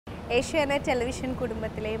Asianet television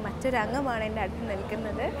കുടുംബത്തിലെ മറ്റൊരു അംഗമാണ് എൻ്റെ അടുത്ത്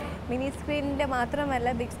നിൽക്കുന്നത്. മിനി സ്ക്രീനിൻ്റെ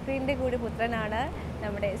മാത്രമല്ല ബിഗ് സ്ക്രീനിൻ്റെ കൂടി പുത്രനാണ്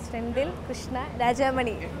നമ്മുടെ സെന്തിൽ കൃഷ്ണ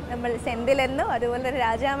രാജാമണി. നമ്മൾ സെന്തിൽ എന്നും അതുപോലെ തന്നെ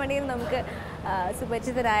രാജാമണിയും നമുക്ക്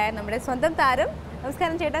സുപരിചിതരായ നമ്മുടെ സ്വന്തം താരം.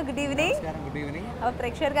 നമസ്കാരം ചേട്ടാ, ഗുഡ് ഈവനിങ്. അപ്പോൾ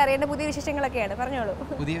പ്രേക്ഷകർക്ക് അറിയേണ്ട പുതിയ വിശേഷങ്ങളൊക്കെയാണ്, പറഞ്ഞോളൂ.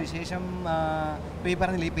 പുതിയ വിശേഷം ഇപ്പോൾ ഈ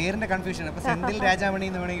പറഞ്ഞില്ല, ഈ പേരിൻ്റെ കൺഫ്യൂഷൻ. അപ്പോൾ സെന്തിൽ രാജാമണി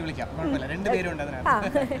എന്ന് വേണമെങ്കിൽ വിളിക്കാം, കുഴപ്പമില്ല, രണ്ട് പേരുണ്ട്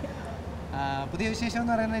അതിനകത്ത്. പുതിയ വിശേഷം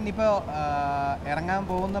എന്ന് പറയുന്നത് ഇനിയിപ്പോൾ ഇറങ്ങാൻ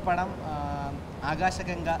പോകുന്ന പടം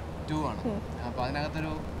ആകാശഗംഗ 2 ആണ്. അപ്പോൾ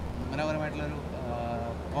അതിനകത്തൊരു മനോഹരമായിട്ടുള്ളൊരു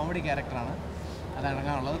കോമഡി ക്യാരക്ടറാണ് അത്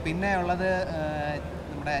ഇറങ്ങാനുള്ളത്. പിന്നെ ഉള്ളത്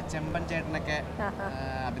നമ്മുടെ ചെമ്പൻ ചേട്ടനൊക്കെ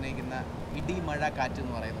അഭിനയിക്കുന്ന ഇടി മഴ കാറ്റ്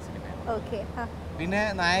എന്ന് പറയുന്ന സിനിമയാണ്. പിന്നെ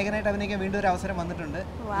നായകനായിട്ട് അഭിനയിക്കാൻ വീണ്ടും ഒരു അവസരം വന്നിട്ടുണ്ട്.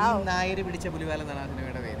 ഈ നായര് പിടിച്ച പുലിവാല എന്നാണ് ആ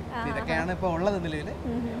സിനിമയുടെ പേര്. ഇതൊക്കെയാണ് ഇപ്പോൾ ഉള്ളത് നിലവിൽ.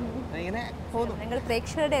 ഇങ്ങനെ പോകുന്നു. നിങ്ങൾ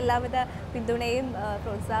പ്രേക്ഷകരുടെ എല്ലാവിധ പിന്തുണയും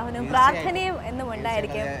പ്രോത്സാഹനവും പ്രാർത്ഥനയും എന്നും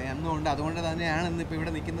ഉണ്ടായിരിക്കും. എന്നും ഉണ്ട്. അതുകൊണ്ട് തന്നെയാണ് ഇന്നിപ്പോൾ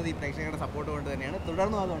ഇവിടെ നിൽക്കുന്നത്. ഈ പ്രേക്ഷകരുടെ സപ്പോർട്ട് കൊണ്ട് തന്നെയാണ്.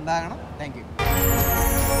 തുടർന്നും അത് ഉണ്ടാകണം. Thank you.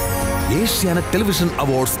 Asianet television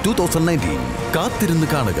awards 2019 കാത്തിരുന്ന്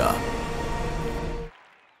കാണുക.